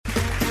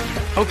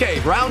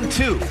Okay, round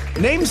two.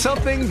 Name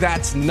something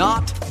that's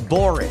not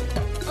boring.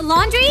 A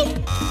laundry?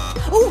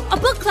 Ooh, a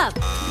book club.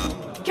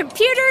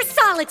 Computer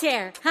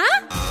solitaire,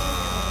 huh?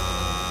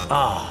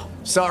 Ah,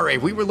 sorry,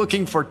 we were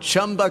looking for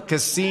Chumba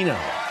Casino.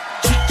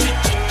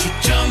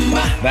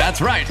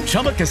 That's right,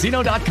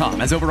 ChumbaCasino.com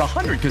has over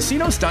 100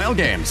 casino-style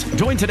games.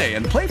 Join today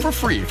and play for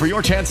free for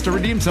your chance to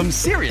redeem some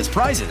serious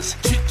prizes.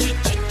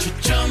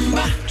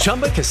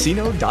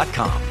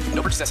 ChumbaCasino.com.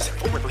 No purchase necessary.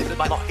 Void where prohibited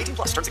by law. 18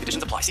 plus terms and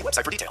conditions apply. See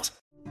website for details.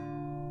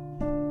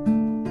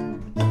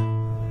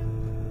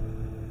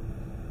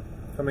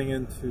 Coming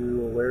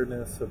into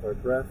awareness of our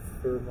breath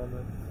for a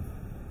moment.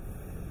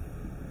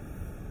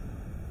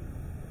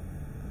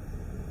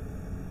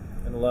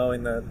 And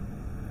allowing that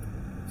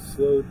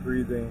slow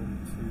breathing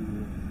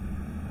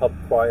to help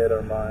quiet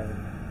our mind.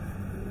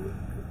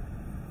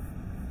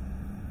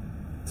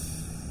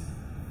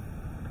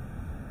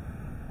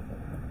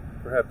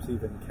 Perhaps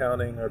even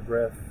counting our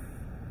breath.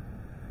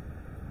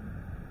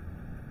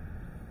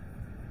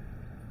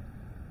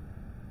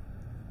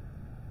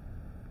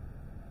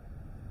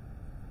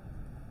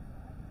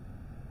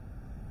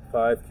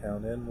 Five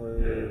count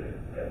inward.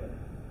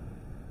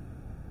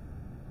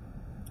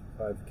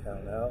 5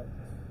 count out.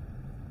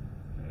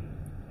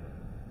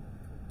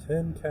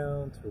 10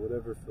 count, or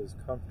whatever feels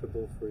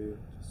comfortable for you.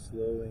 Just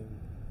slowing,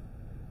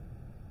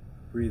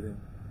 breathing.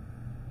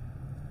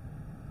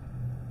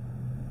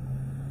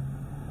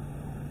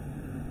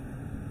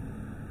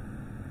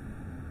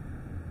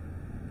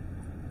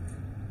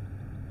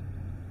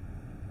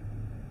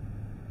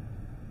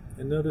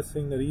 And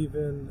noticing that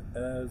even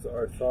as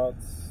our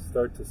thoughts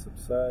start to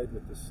subside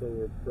with the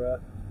slower breath,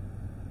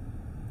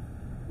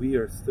 we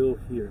are still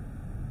here.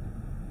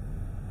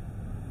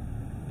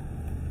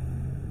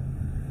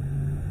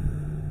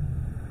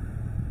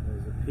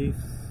 There's a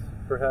peace,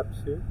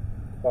 perhaps, here,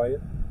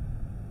 quiet.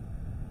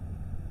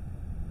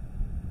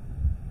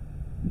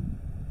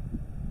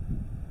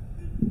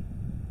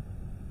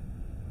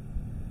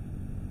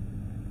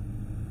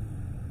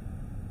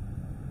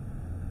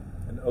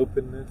 An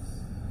openness.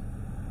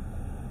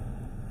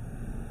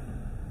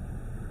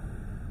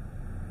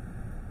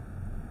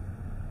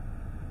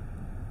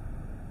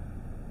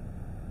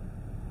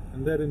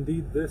 And that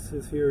indeed this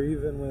is here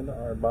even when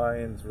our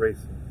mind's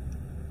racing.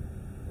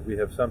 We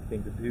have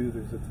something to do.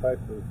 There's a type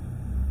of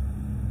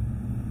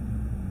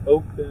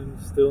open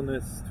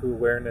stillness to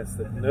awareness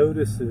that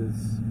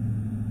notices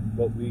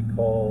what we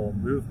call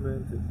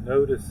movement. It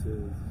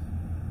notices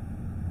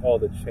all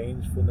the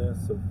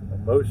changefulness of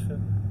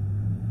emotion.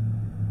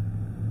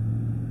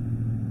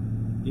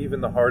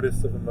 Even the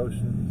hardest of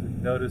emotions.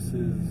 It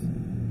notices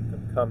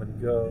them come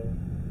and go.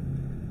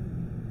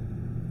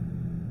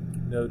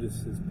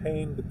 Notices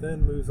pain, but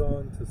then moves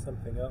on to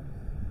something else,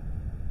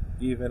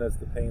 even as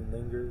the pain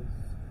lingers.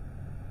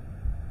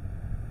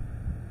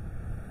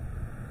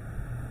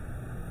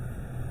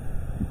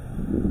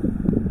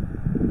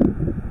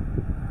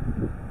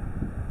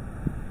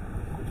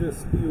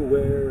 Just be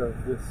aware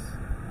of this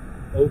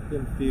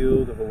open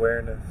field of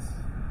awareness.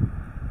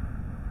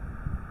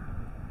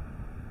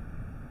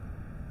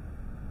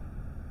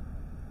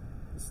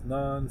 This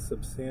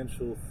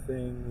non-substantial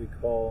thing we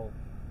call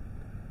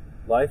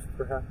life,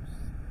 perhaps.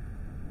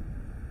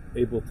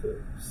 Able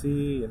to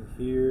see and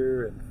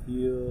hear and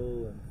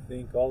feel and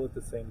think all at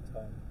the same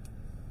time.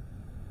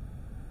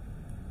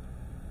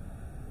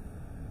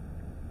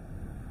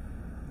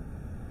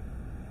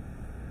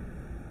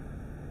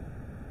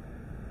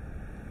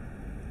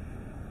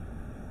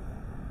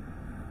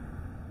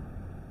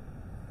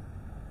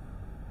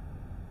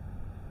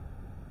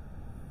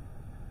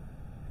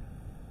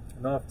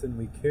 And often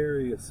we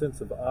carry a sense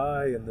of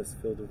I in this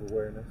field of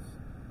awareness,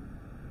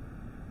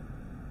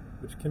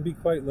 which can be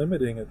quite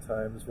limiting at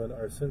times when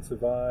our sense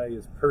of I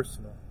is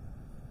personal,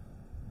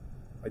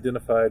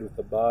 identified with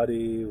the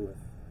body, with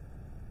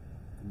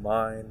the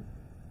mind.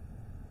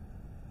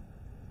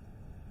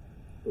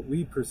 But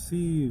we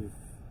perceive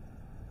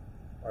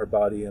our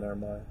body and our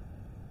mind.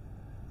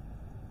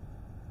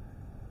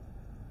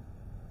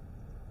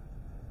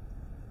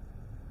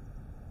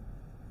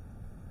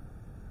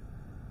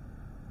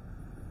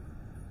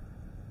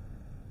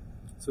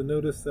 So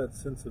notice that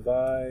sense of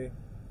I,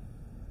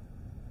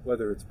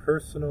 whether it's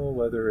personal,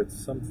 whether it's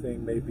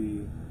something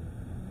maybe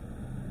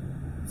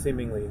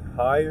seemingly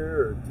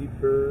higher or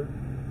deeper,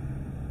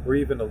 or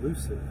even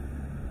elusive.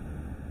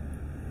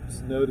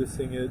 Just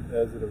noticing it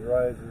as it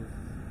arises.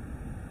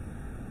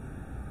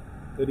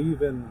 That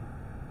even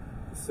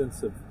the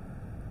sense of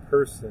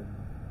person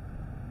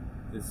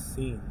is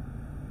seen.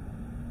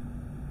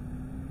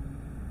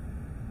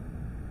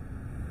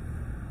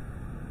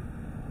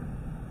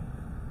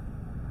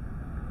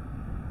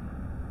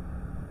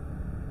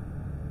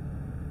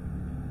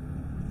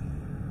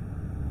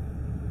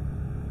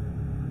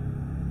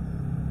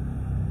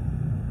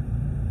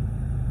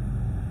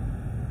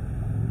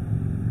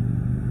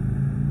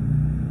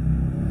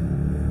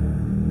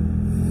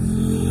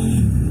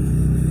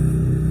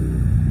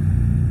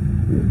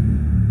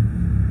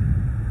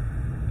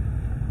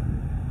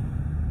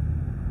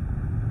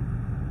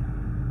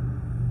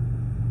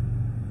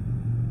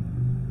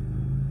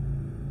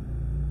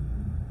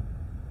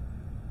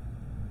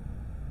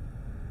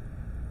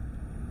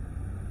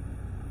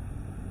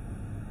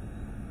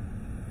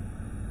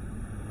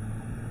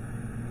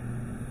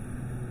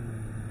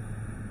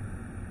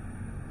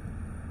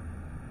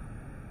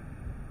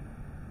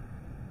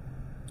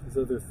 as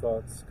other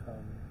thoughts come,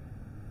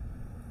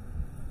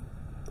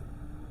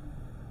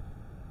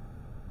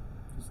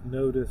 just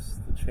notice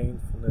the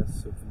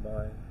changefulness of the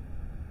mind.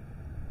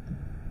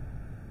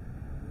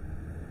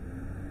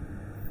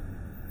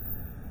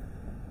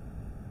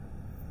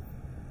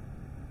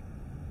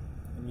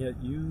 And yet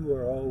you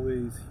are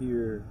always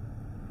here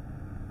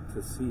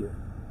to see it.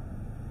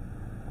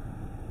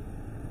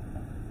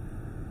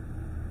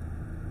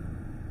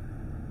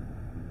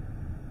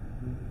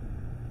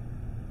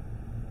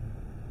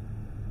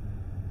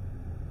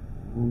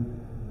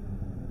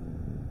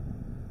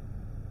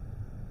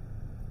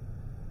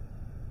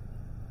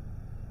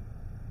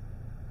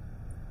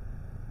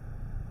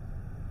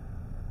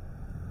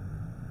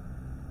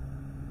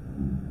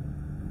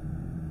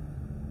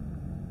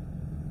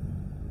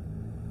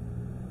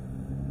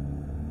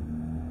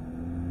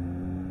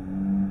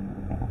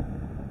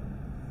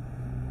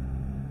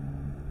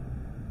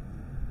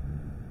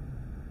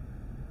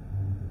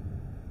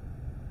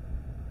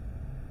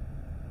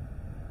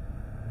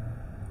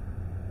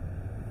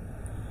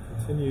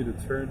 Continue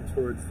to turn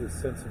towards this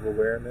sense of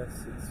awareness,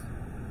 its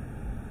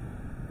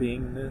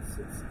beingness,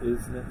 its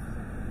isness.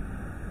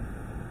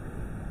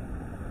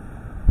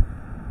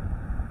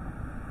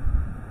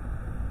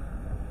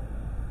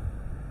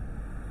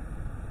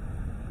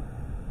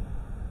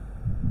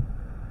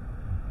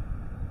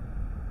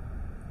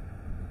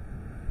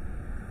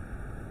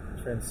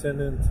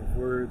 Transcendent of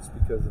words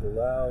because it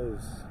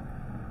allows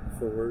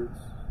for words,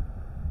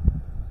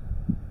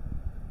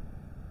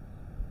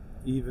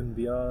 even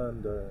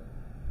beyond our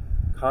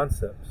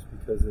concepts,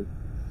 because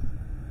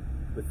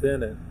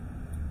within it,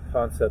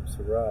 concepts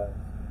arise.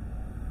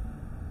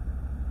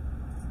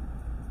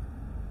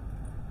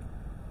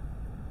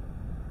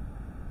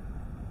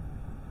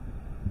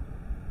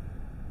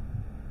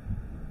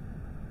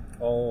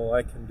 All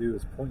I can do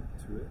is point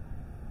to it.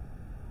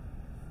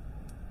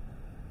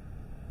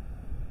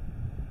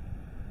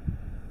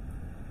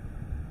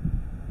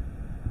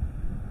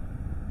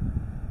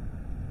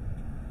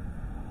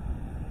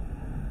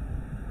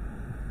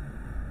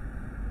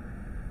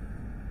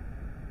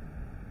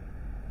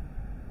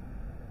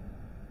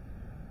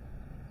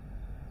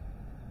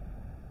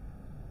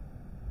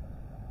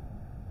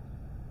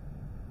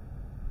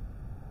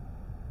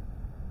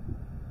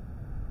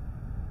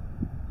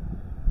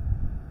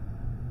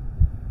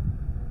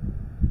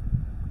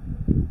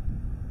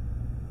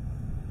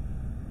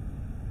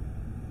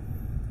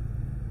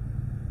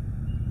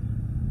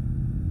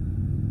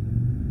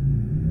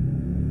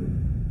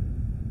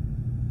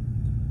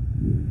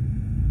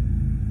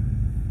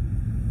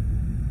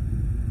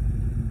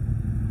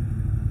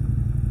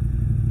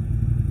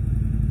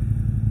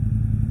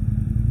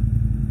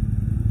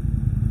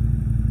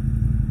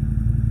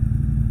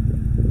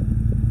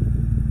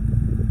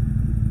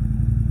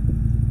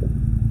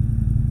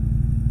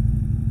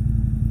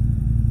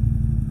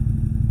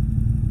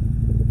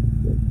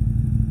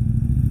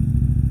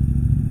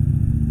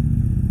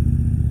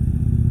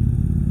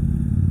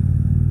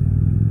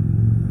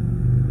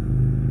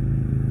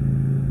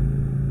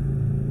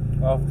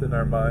 Often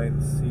our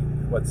minds seek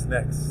what's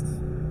next.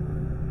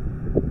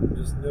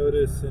 Just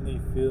notice any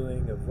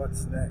feeling of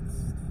what's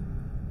next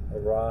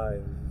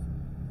arise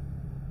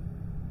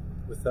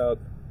without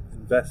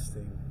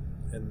investing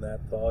in that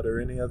thought or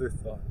any other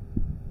thought.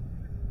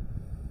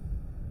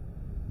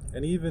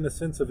 And even a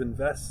sense of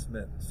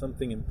investment,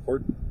 something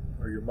important,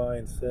 or your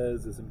mind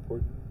says is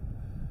important,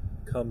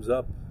 comes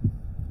up.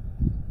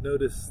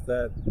 Notice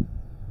that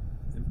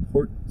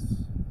importance.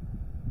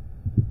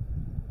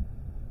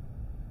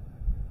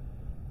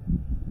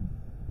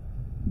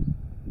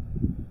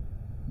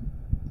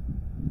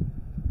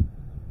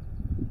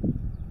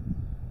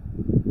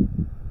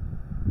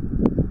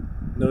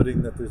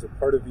 Noting that there's a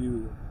part of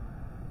you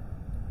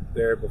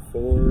there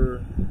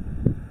before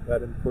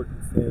that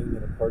important thing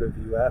and a part of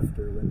you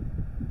after when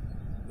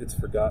it's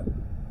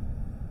forgotten.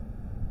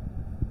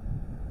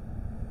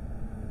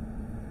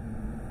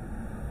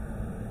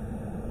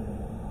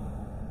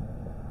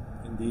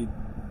 Indeed,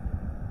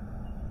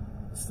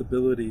 the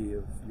stability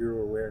of your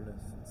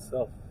awareness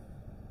itself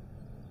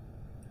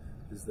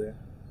is there.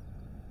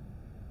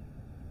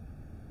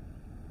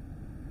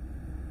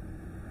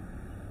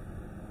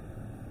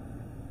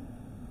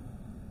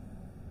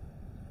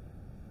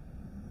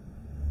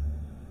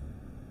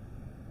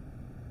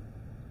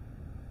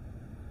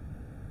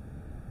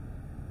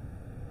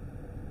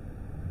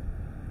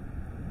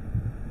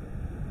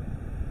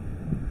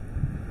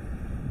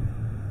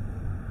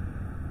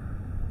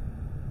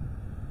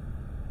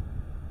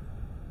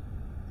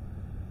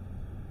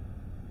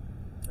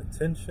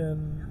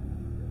 Attention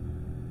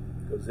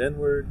goes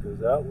inward,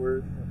 goes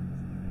outward.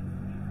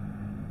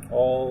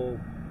 All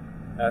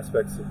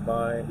aspects of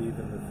mind,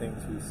 even the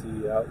things we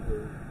see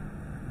outward,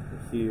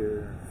 we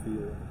hear,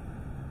 feel.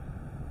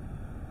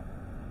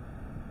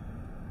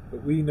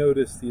 But we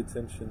notice the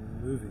attention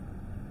moving.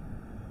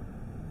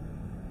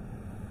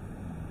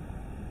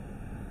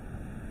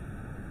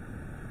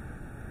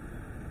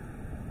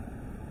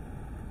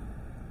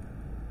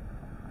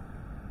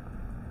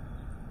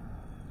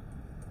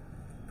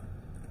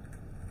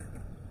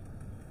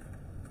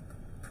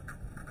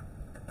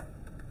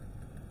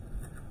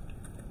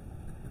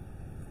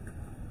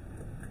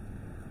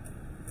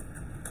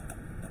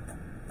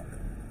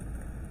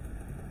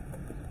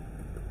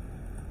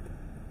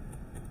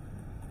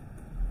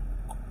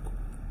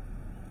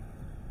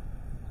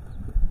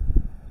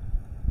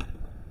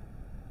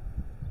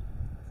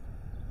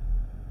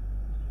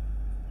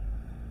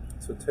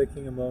 So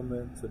taking a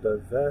moment to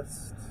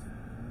divest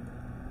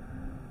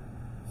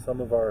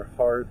some of our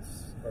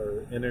hearts,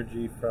 our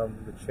energy from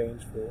the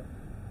changeful.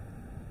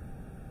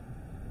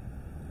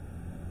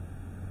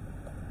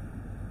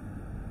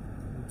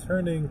 And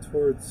turning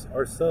towards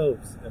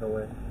ourselves in a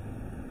way.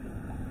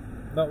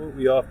 Not what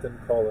we often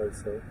call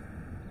ourselves.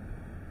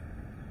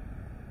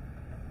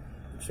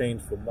 The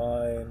changeful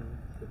mind,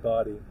 the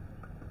body.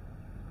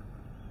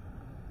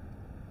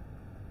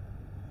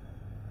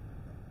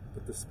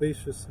 But the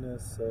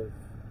spaciousness of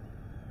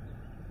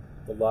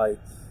the light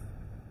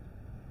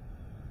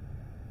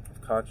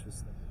of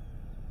consciousness.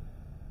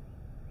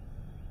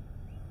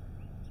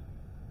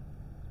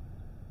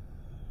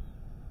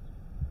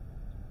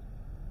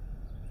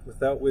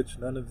 Without which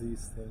none of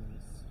these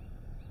things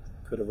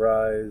could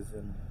arise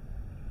in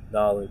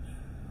knowledge.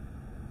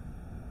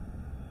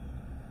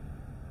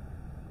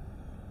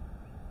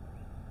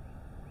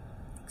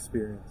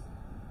 Experience.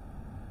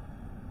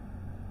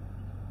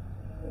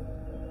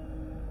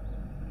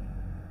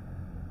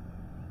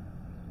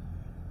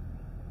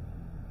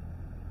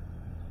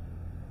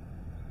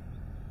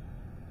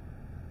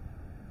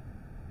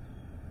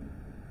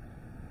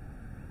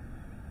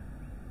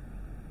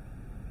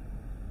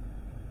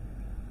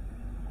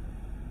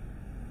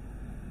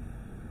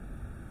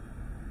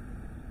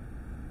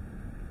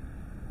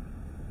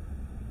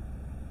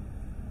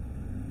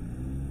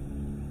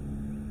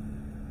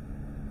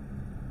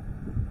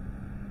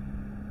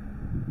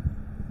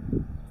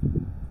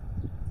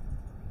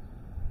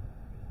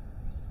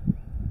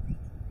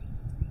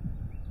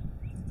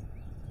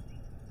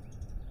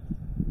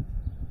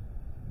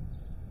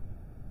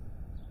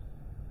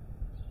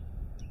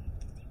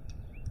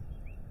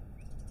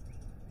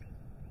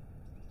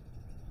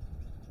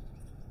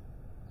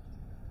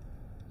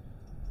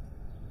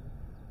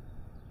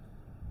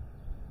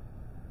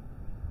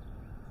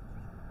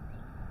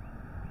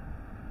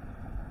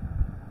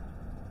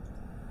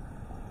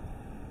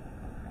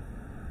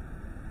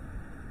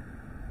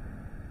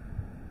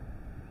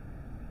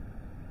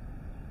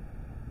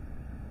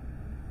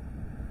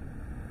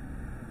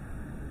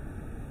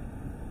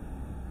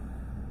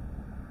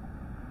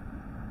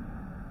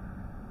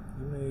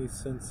 You may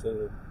sense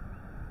a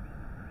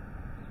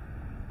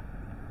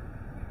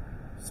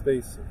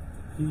space of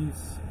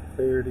peace,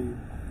 clarity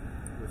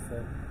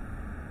within.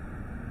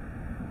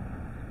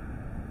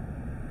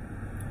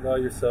 Allow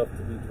yourself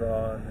to be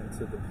drawn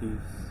into the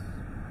peace.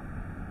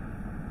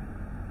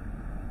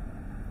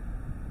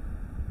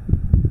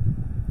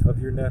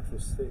 Of your natural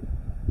state.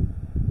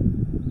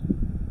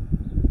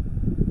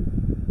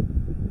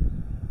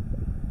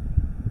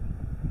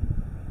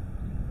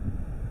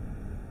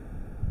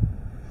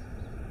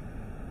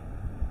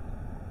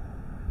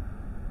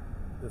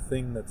 The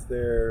thing that's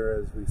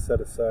there as we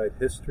set aside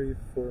history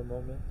for a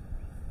moment.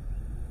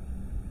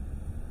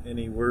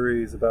 Any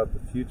worries about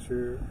the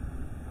future.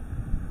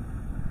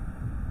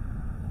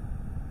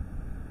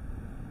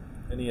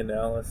 Any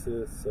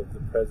analysis of the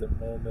present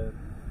moment.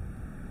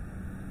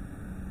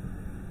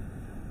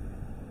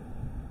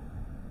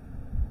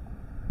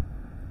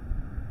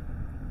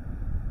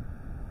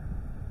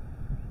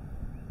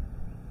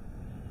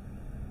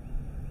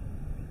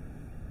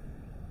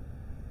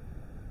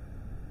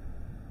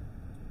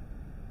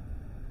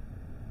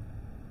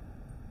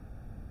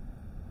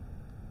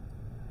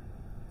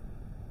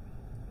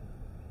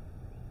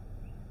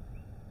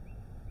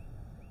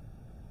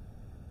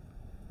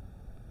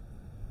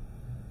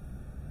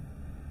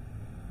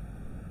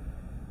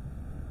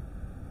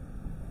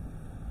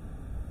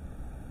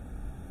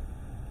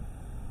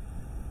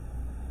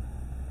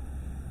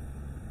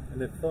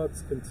 And if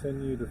thoughts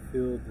continue to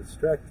feel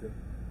distracting,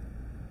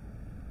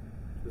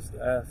 just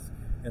ask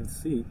and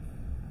seek,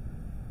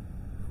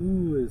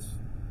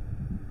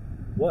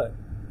 what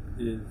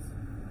is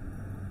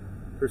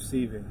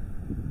perceiving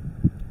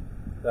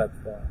that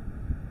thought?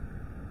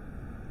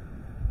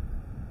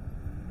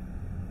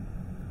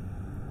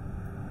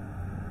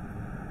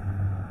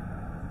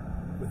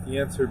 With the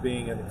answer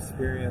being an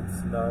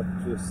experience, not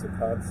just a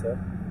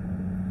concept.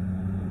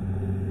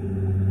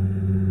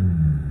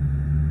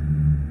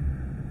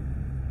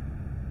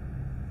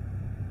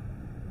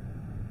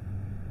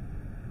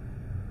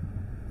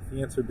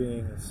 The answer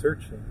being a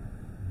searching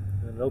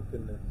and an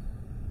openness.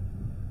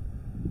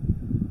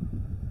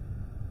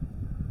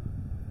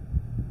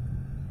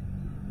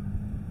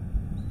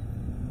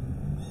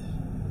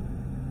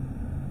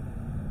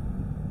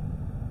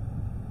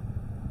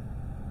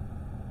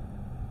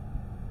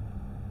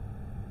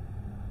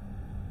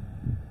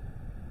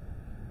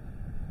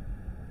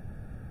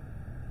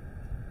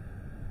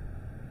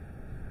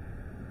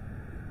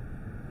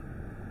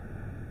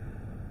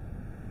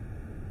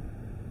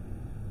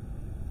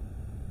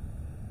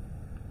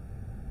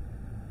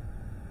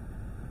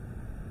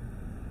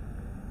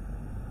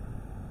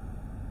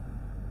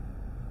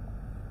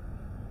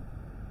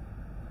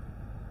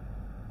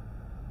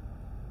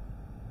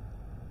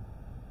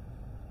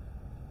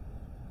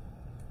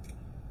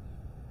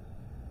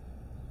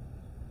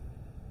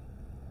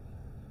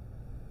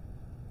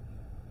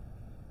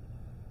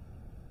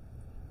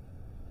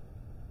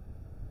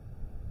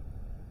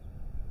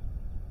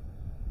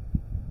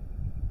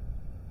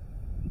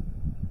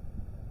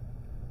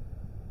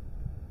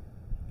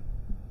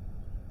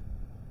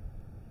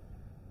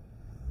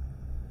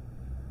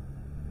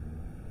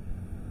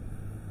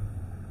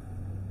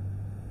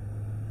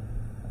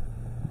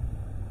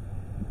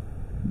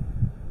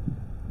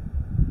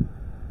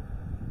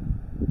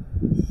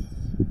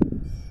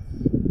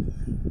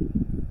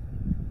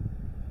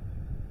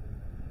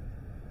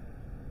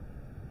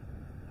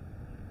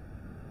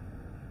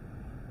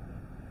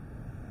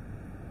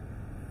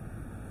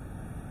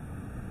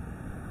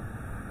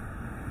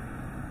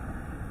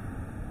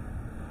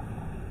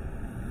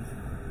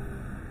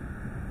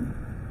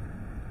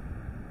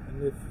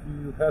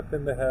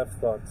 happen to have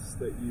thoughts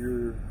that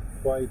you're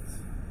quite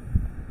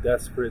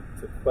desperate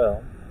to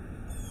quell,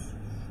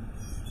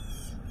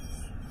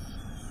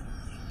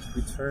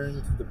 return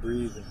to the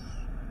breathing,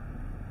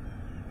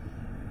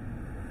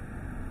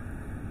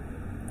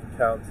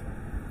 counting.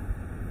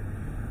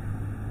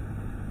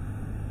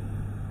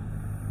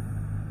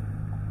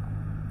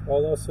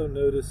 While also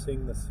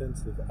noticing the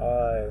sense of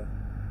I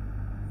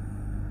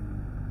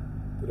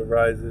that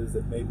arises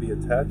that may be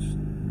attached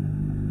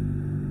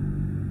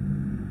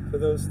to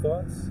those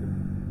thoughts.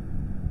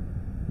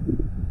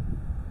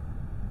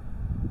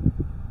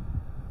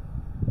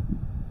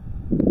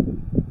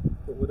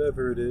 But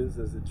whatever it is,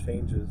 as it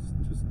changes,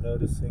 just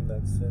noticing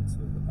that sense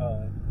of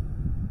I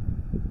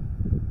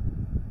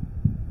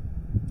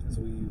as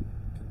we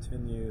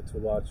continue to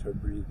watch our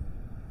breathing,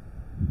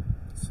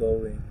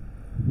 slowing,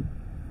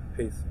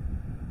 pacing,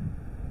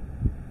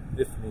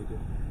 if needed.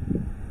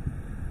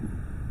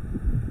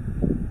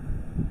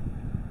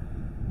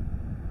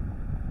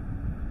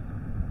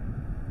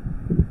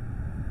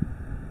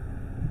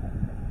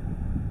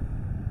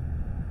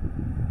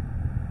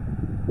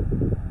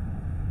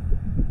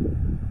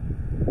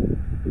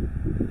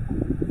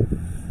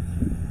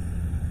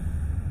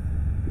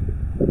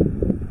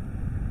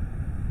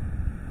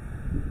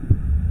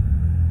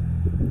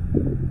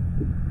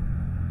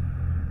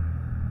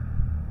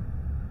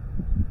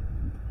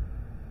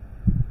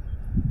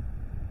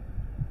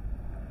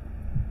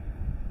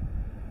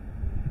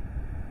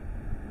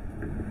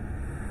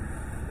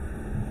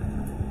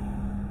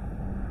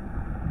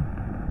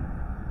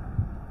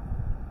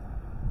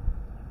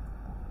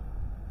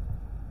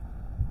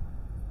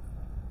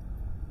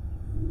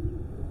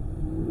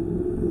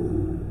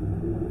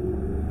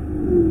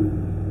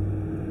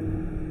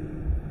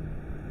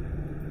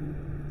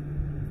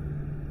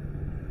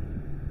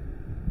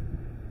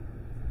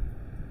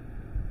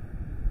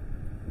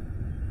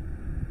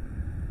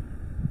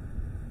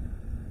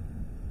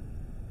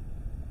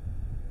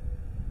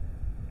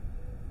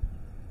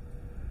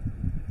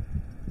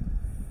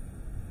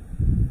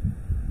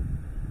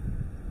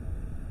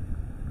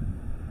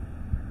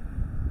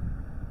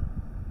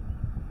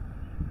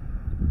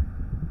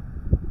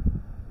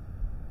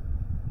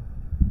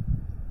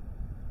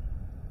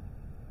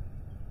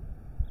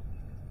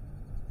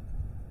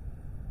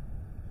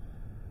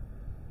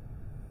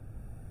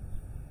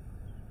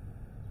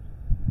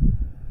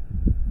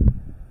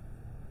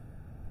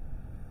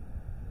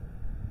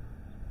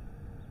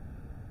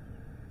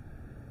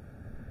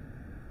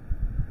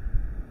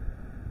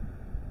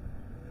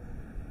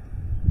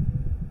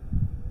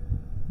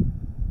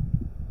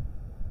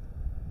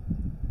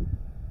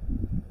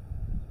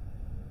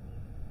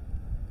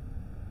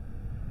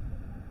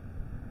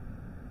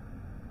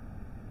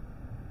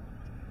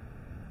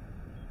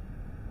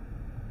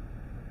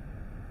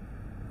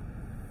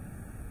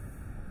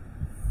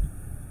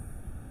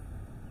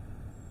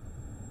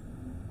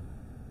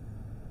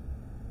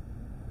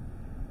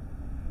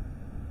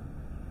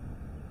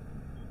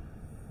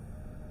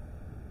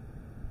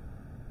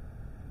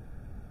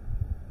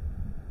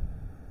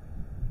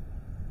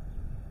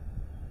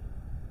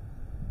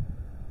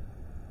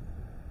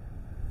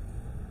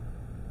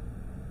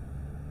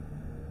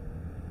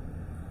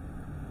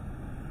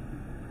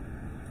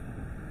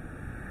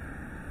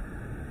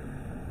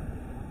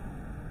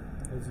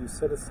 As you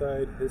set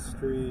aside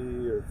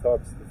history or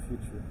thoughts of the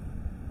future,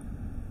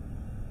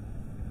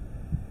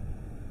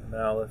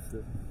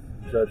 analysis,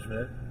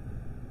 judgment,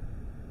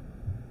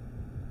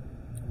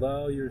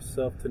 allow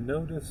yourself to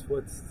notice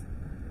what's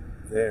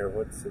there,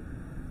 what's it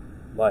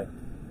like.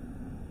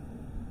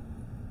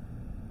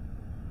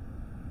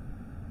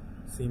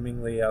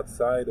 Seemingly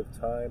outside of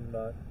time,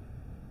 not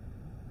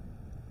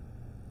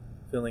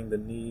feeling the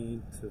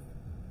need to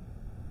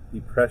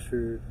be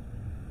pressured.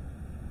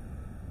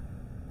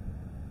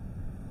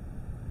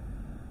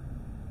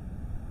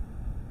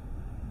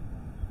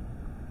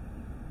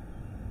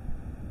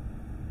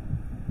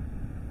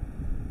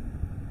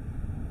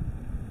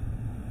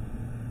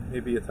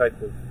 Maybe a type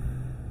of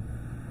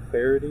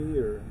clarity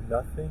or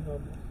nothing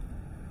almost,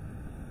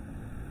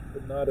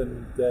 but not a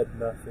dead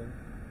nothing.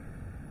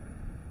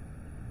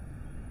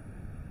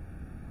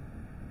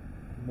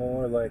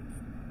 More like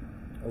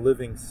a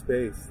living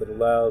space that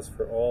allows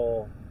for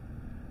all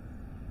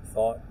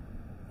thought,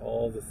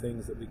 all the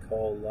things that we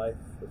call life,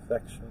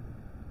 affection.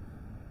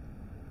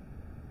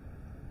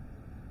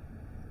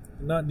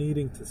 And not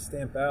needing to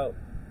stamp out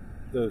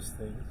those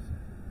things.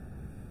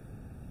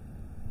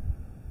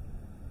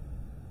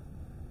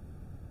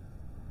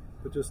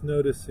 But just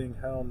noticing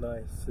how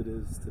nice it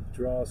is to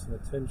draw some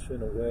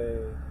attention away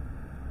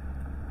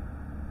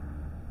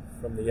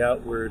from the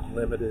outward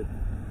limited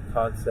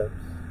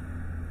concepts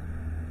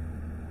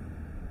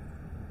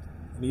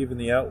and even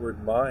the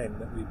outward mind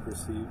that we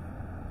perceive,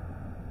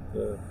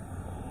 the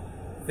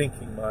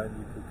thinking mind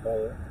you could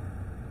call it,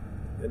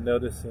 and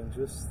noticing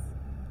just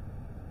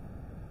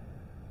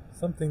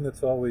something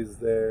that's always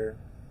there,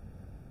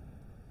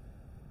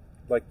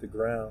 like the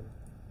ground,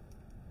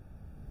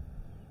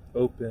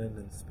 open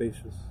and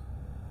spacious.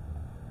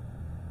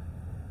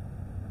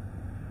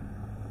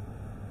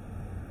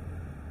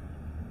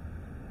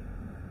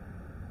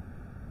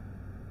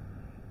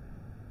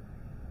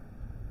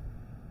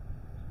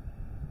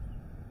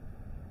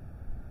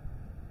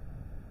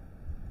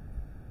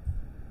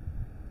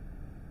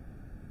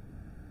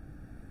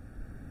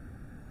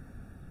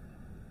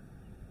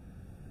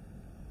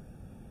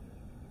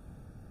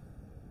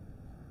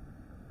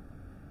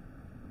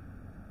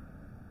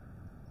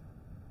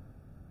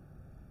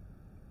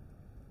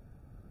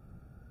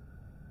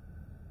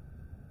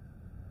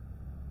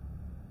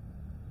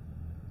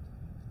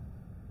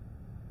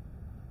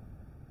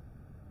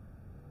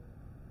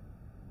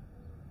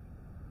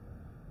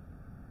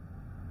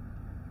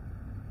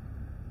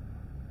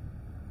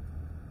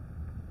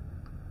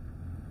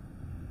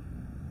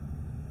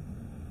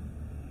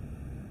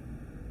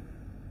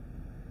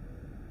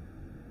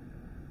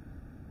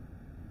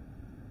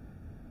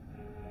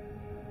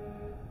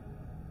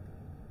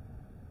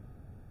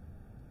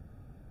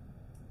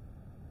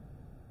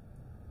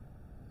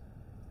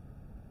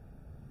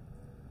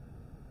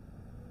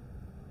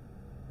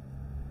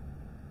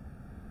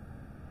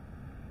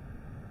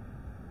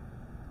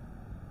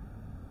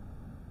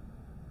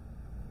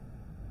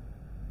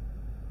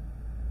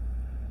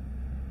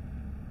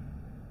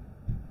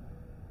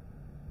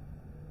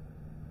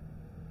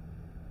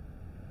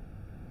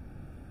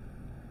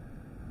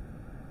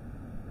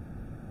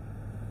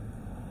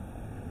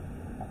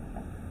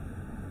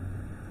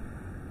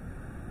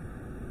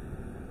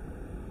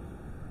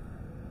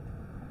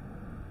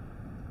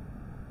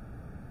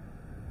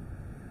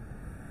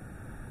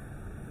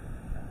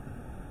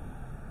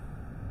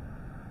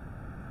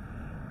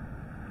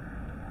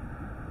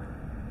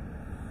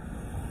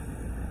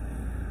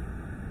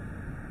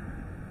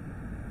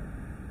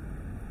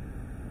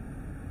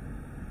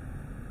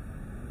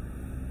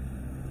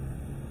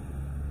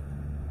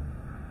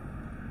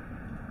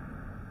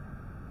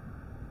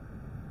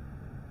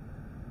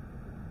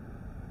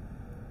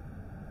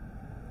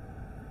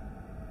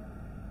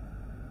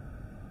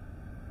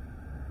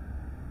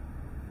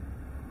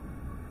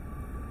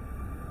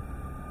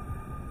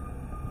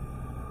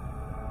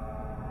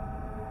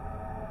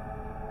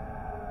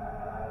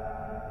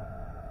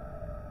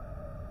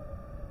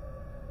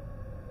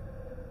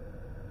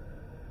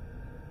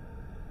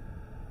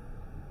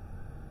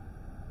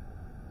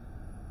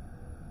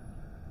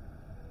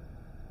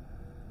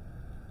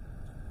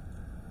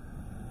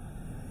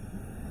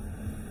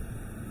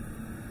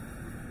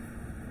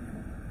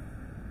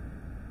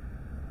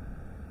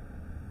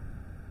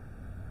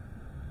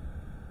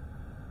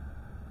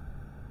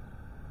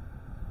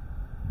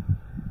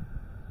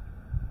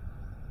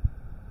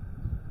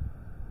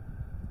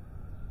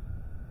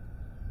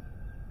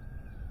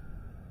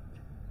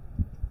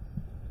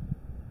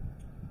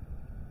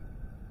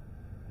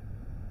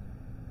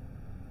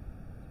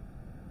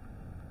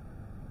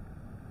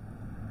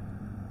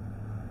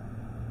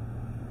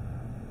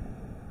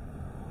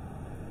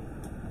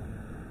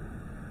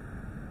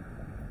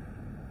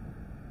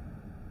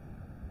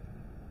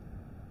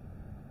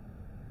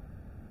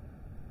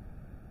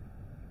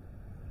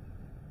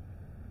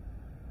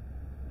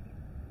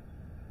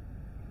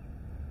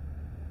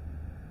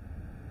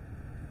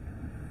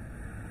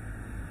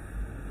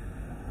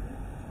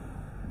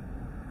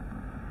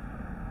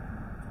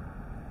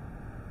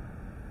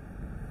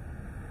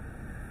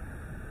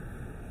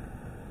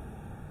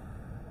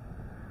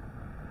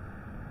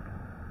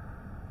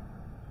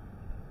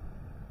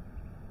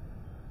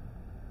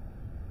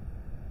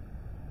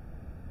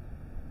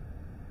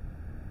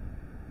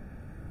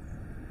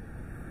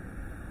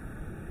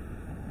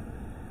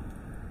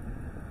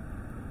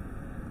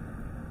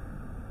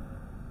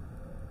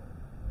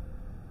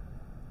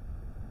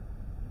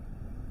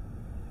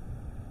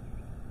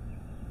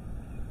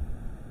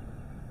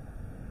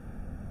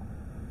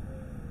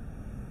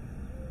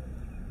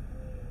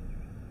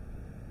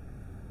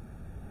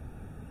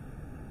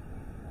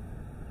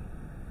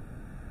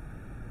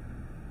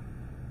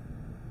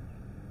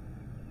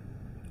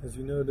 As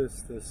you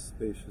notice this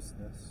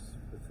spaciousness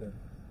within,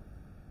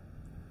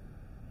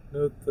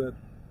 note that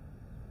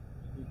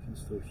you can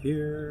still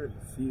hear and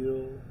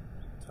feel,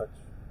 touch.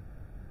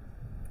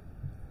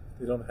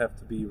 They don't have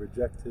to be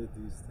rejected.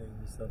 These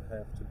things don't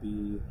have to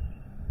be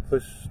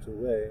pushed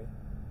away.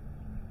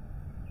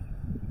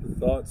 The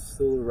thoughts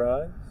still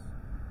arise.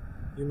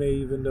 You may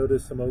even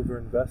notice some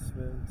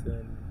overinvestment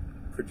in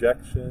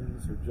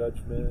projections or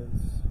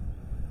judgments,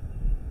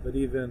 but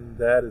even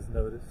that is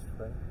noticed,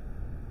 right?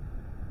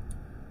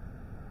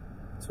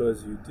 So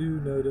as you do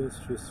notice,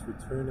 just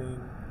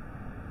returning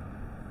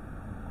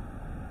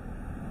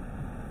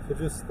to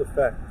just the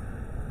fact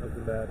of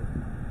the matter,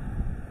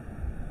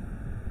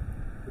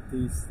 that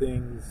these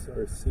things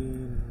are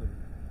seen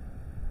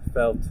and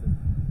felt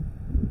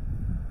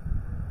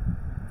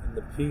in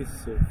the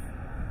peace of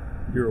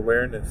your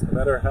awareness, no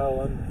matter how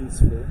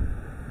unpeaceful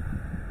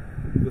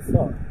the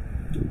thought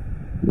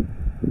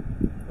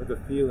or the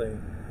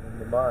feeling in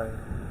the mind,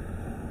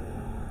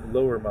 the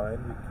lower mind,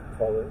 we can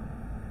call it,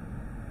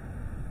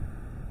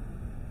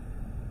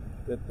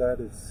 that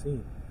is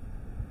seen.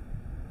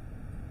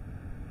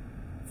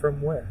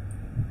 From where?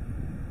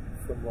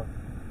 From what?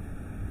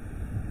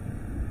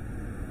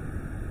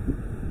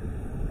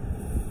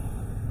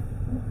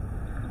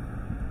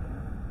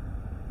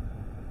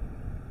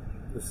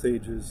 The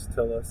sages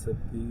tell us that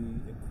the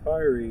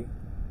inquiry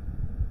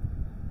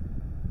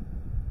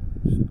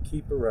should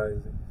keep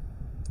arising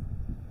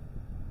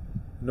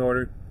in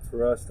order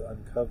for us to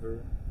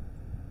uncover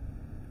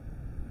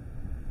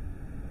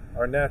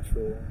our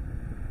natural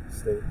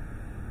state,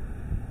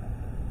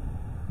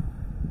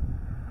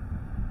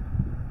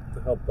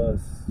 to help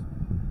us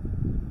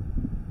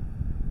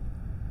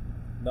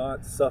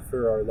not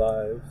suffer our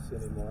lives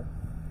anymore,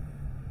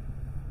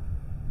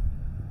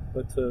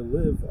 but to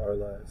live our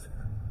lives.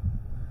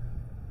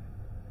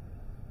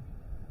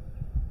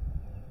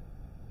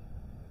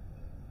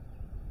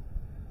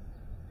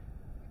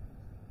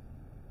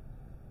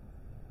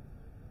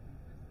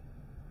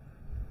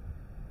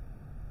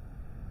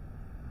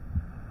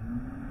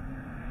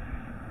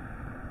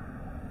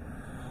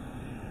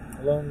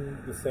 Along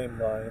the same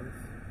lines,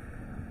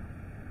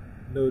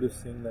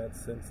 noticing that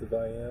sense of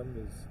I am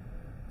is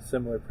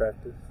similar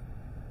practice.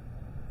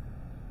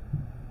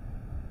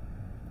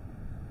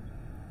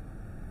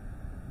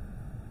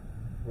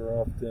 We're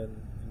often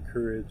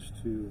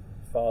encouraged to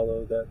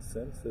follow that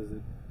sense as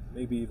it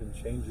maybe even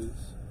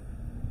changes,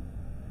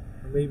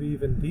 or maybe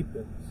even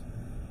deepens,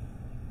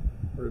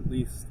 or at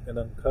least an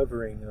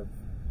uncovering of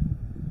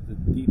the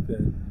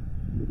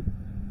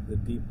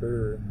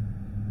deeper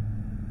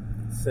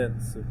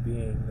sense of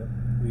being that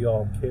we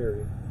all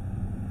carry,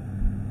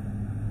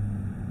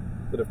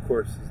 that of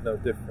course is no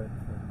different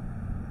from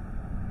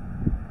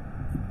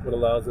what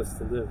allows us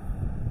to live.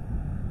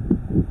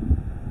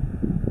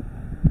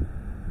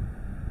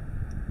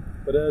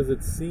 But as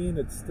it's seen,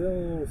 it's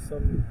still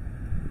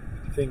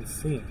something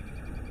seen.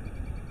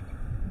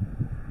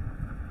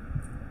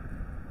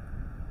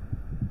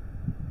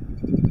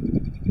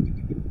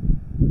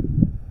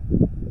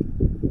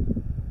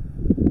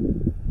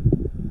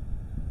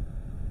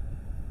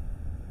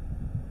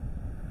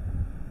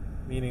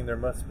 Meaning there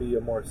must be a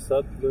more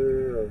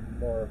subtler, or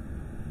more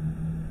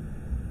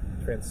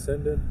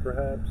transcendent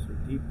perhaps, or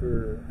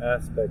deeper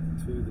aspect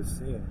to the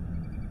seeing.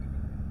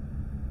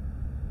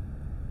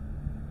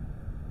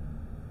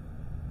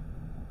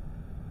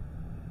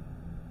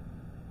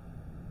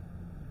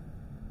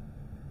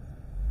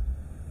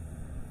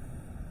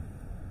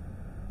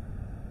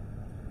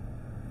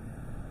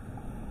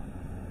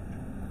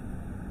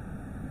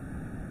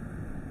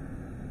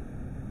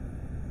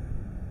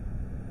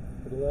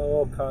 Allow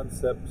all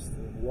concepts to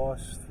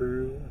wash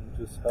through and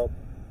just help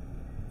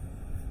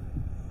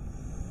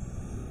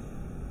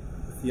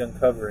with the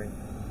uncovering.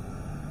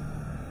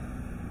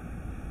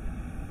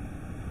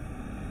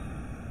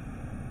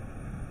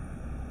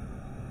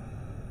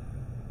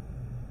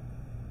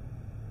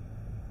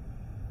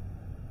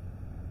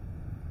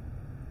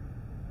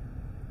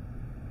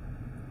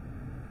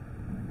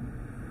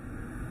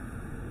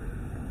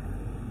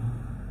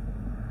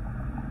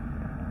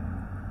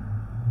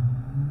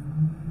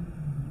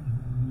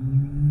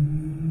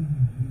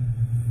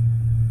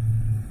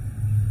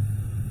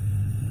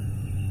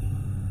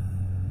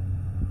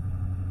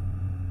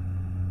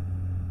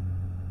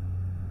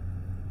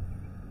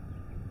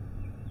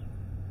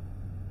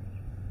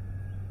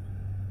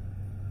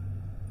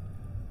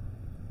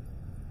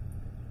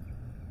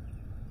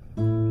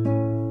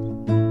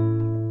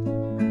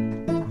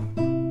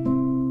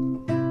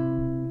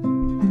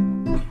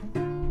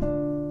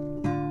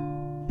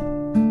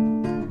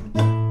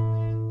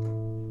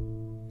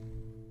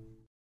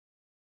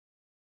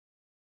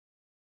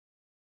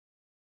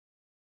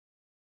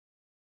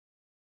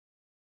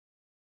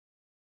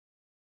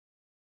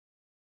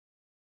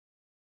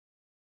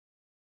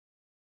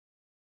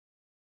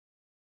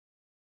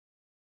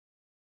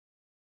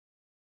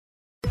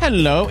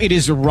 Hello, it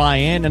is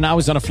Ryan, and I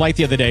was on a flight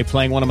the other day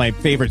playing one of my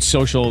favorite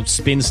social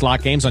spin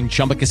slot games on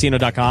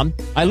ChumbaCasino.com.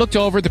 I looked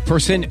over at the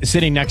person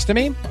sitting next to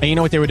me, and you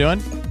know what they were doing?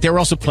 They were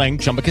also playing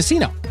Chumba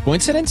Casino.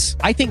 Coincidence?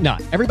 I think not.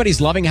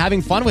 Everybody's loving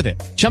having fun with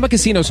it. Chumba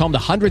Casino is home to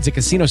hundreds of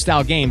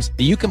casino-style games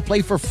that you can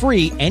play for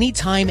free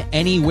anytime,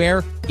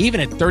 anywhere, even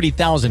at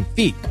 30,000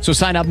 feet. So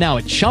sign up now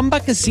at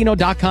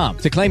ChumbaCasino.com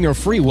to claim your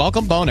free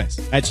welcome bonus.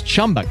 That's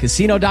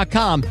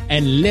ChumbaCasino.com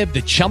and live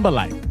the Chumba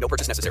life. No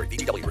purchase necessary.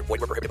 VGW Group.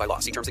 Void where prohibited by law.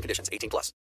 See terms and conditions. 18+.